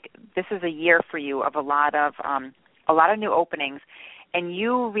feel like this is a year for you of a lot of new openings, and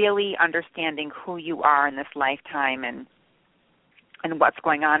you really understanding who you are in this lifetime and what's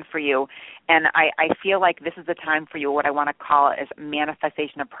going on for you. And I feel like this is the time for you, what I want to call is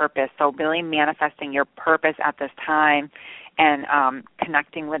manifestation of purpose. So really manifesting your purpose at this time and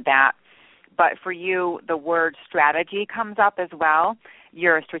connecting with that. But for you, the word strategy comes up as well.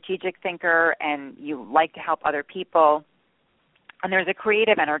 You're a strategic thinker and you like to help other people. And there's a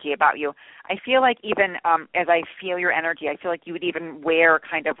creative energy about you. I feel like even as I feel your energy, I feel like you would even wear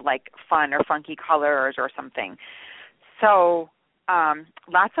kind of like fun or funky colors or something. So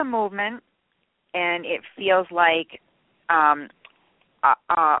lots of movement. and it feels like a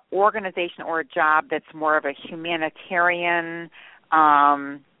organization or a job that's more of a humanitarian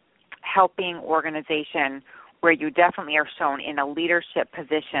helping organization where you definitely are shown in a leadership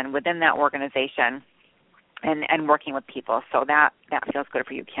position within that organization and working with people. So that feels good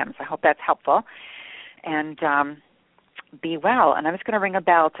for you, Kim. So I hope that's helpful. And be well. And I'm just going to ring a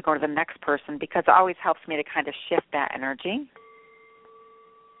bell to go to the next person because it always helps me to kind of shift that energy.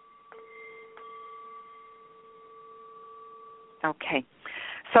 Okay.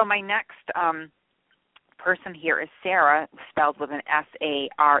 So my next person here is Sarah, spelled with an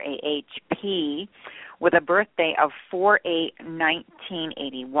Sarahp, with a birthday of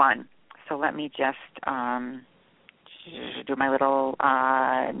 4/8/1981. So let me just do my little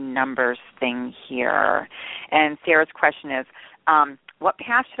numbers thing here. And Sarah's question is, what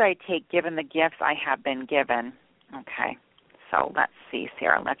path should I take given the gifts I have been given? Okay. So let's see,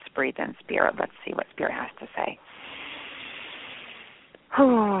 Sarah. Let's breathe in Spirit. Let's see what Spirit has to say.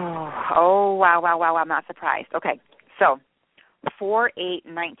 Oh, wow, I'm not surprised. Okay, so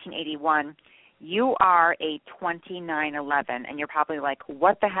 4/8/1981, you are a 2911, and you're probably like,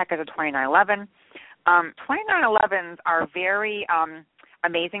 what the heck is a 2911? 2911s are very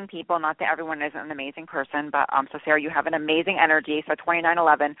amazing people. Not that everyone is an amazing person, but so Sarah, you have an amazing energy, so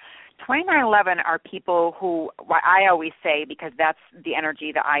 2911. 2911 are people who, what I always say, because that's the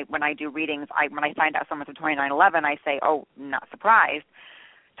energy that when I do readings, when I find out someone's a 2911, I say, oh, not surprised.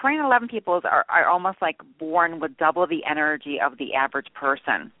 2911 people are almost like born with double the energy of the average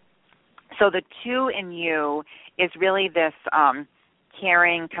person. So the 2 in you is really this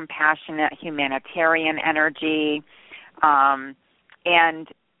caring, compassionate, humanitarian energy, and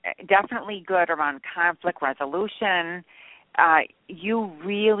definitely good around conflict resolution. You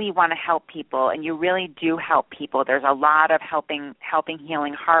really want to help people, and you really do help people. There's a lot of helping,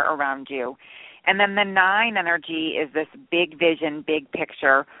 healing heart around you. And then the 9 energy is this big vision, big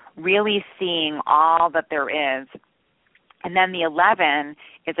picture, really seeing all that there is. And then the 11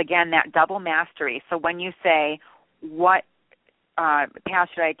 is, again, that double mastery. So when you say, what path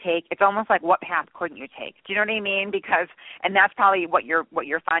should I take, it's almost like, what path couldn't you take? Do you know what I mean? Because, and that's probably what you're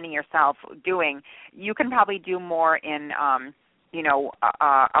finding yourself doing. You can probably do more in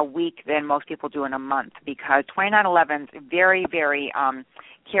a week than most people do in a month, because 2911's very, very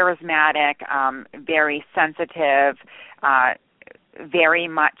charismatic, very sensitive, very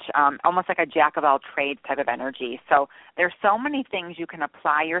much almost like a jack of all trades type of energy. So there's so many things you can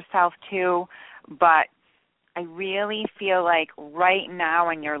apply yourself to, but I really feel like right now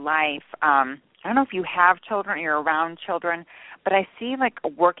in your life, I don't know if you have children or you're around children, but I see like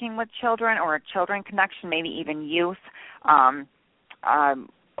working with children or a children connection, maybe even youth,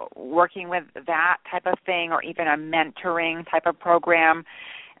 working with that type of thing, or even a mentoring type of program.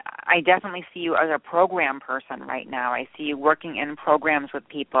 I definitely see you as a program person right now. I see you working in programs with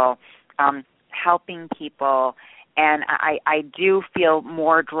people, helping people, and I do feel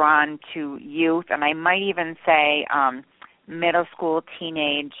more drawn to youth, and I might even say middle school,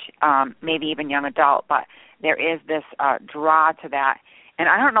 teenage, maybe even young adult, but there is this draw to that. And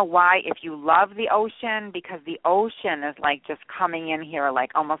I don't know why, if you love the ocean, because the ocean is like just coming in here,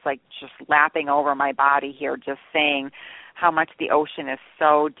 like almost like just lapping over my body here, just saying how much the ocean is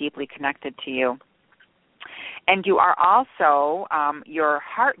so deeply connected to you. And you are also, your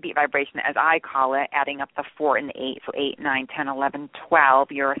heartbeat vibration, as I call it, adding up the 4 and 8, so 8, 9, 10, 11,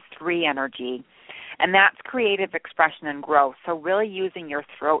 12, you're a 3 energy. And that's creative expression and growth. So really using your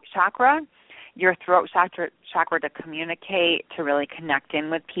throat chakra to communicate, to really connect in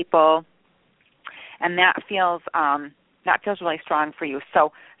with people. And that feels really strong for you.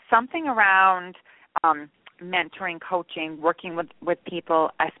 So something around mentoring, coaching, working with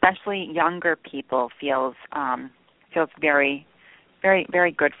people, especially younger people, feels very, very,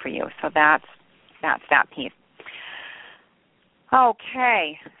 very good for you. So that's that piece.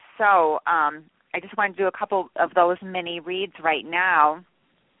 Okay, so I just want to do a couple of those mini reads right now.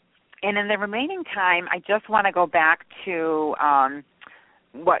 And in the remaining time, I just want to go back to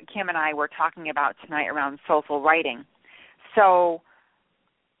what Kim and I were talking about tonight around soulful writing. So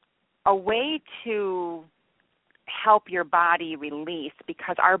a way to help your body release,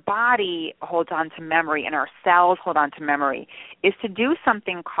 because our body holds on to memory and our cells hold on to memory, is to do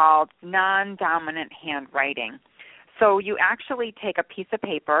something called non-dominant handwriting. So you actually take a piece of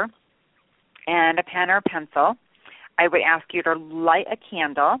paper and a pen or a pencil. I would ask you to light a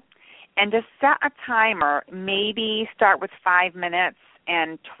candle and just set a timer, maybe start with 5 minutes,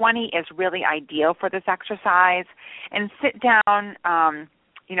 and 20 is really ideal for this exercise. And sit down, calm,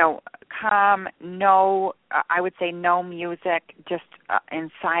 I would say no music, just in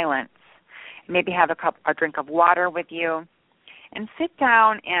silence. maybe have a drink of water with you, and sit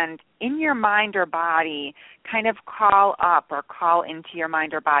down and in your mind or body kind of call up or call into your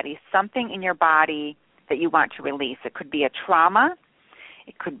mind or body something in your body that you want to release. It could be a trauma.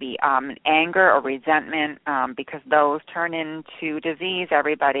 It could be an anger or resentment, because those turn into disease,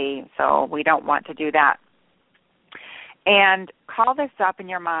 everybody, so we don't want to do that. And call this up in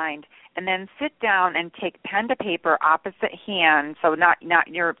your mind, and then sit down and take pen to paper, opposite hand, so not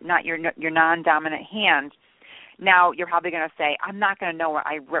your non-dominant hand. Now, you're probably going to say, I'm not going to know what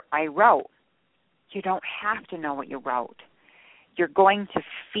I wrote. You don't have to know what you wrote. You're going to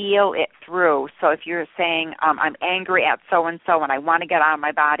feel it through. So if you're saying, I'm angry at so-and-so and I want to get out of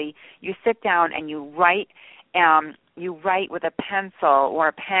my body, you sit down and you write with a pencil or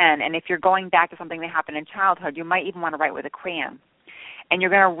a pen. And if you're going back to something that happened in childhood, you might even want to write with a crayon. And you're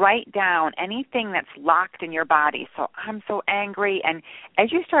going to write down anything that's locked in your body. So I'm so angry. And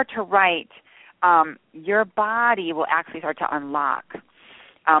as you start to write, your body will actually start to unlock.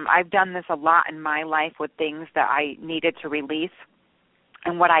 I've done this a lot in my life with things that I needed to release.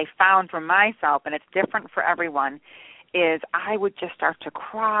 And what I found for myself, and it's different for everyone, is I would just start to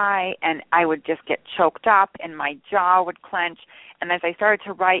cry and I would just get choked up and my jaw would clench. And as I started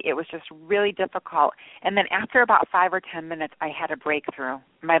to write, it was just really difficult. And then after about 5 or 10 minutes, I had a breakthrough.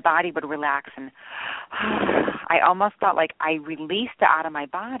 My body would relax and I almost felt like I released it out of my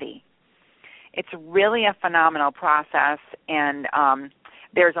body. It's really a phenomenal process, and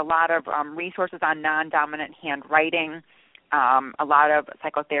there's a lot of resources on non-dominant handwriting. A lot of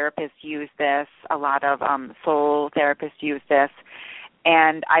psychotherapists use this. A lot of soul therapists use this.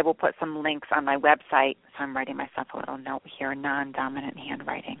 And I will put some links on my website. So I'm writing myself a little note here, non-dominant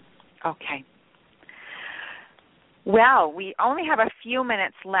handwriting. Okay. Well, we only have a few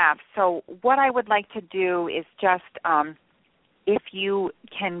minutes left. So what I would like to do is just, if you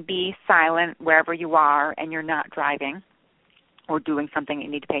can be silent wherever you are and you're not driving or doing something you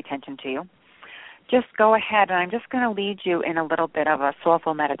need to pay attention to, just go ahead, and I'm just going to lead you in a little bit of a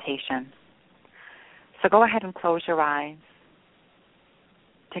soulful meditation. So go ahead and close your eyes.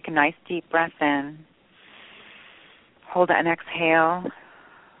 Take a nice deep breath in. Hold it and exhale.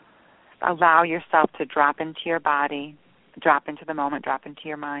 Allow yourself to drop into your body, drop into the moment, drop into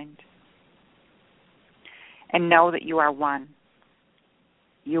your mind. And know that you are one.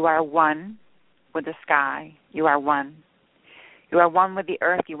 You are one with the sky. You are one. You are one with the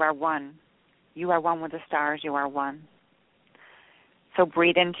earth. You are one. You are one with the stars. You are one. So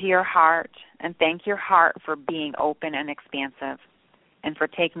breathe into your heart and thank your heart for being open and expansive and for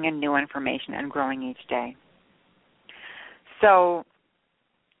taking in new information and growing each day. So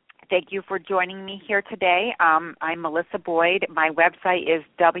thank you for joining me here today. I'm Melissa Boyd. My website is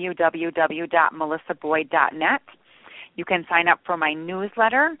www.melissaboyd.net. You can sign up for my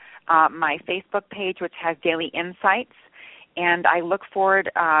newsletter, my Facebook page, which has daily insights, and I look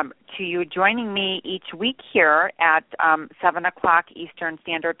forward to you joining me each week here at 7 o'clock Eastern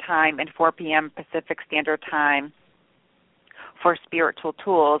Standard Time and 4 p.m. Pacific Standard Time for Spiritual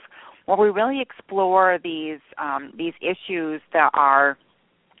Tools, where we really explore these issues that are,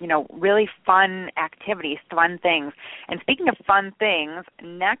 really fun activities, fun things. And speaking of fun things,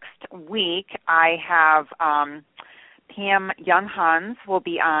 next week I have Pam Young-Hans will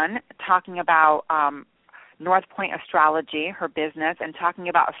be on talking about North Point Astrology, her business, and talking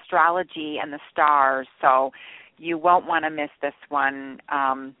about astrology and the stars. So you won't want to miss this one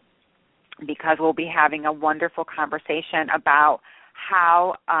because we'll be having a wonderful conversation about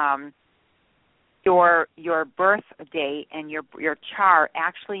how your birth date and your chart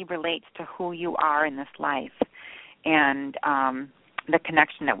actually relates to who you are in this life and the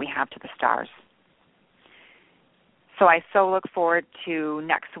connection that we have to the stars. So I so look forward to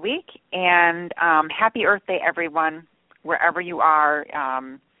next week, and happy Earth Day, everyone. Wherever you are,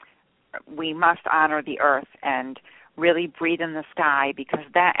 we must honor the earth and really breathe in the sky because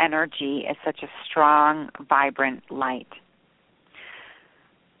that energy is such a strong, vibrant light.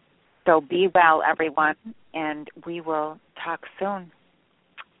 So be well, everyone, and we will talk soon.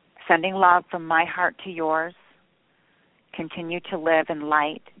 Sending love from my heart to yours. Continue to live in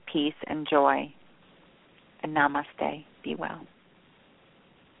light, peace, and joy. And namaste. Be well.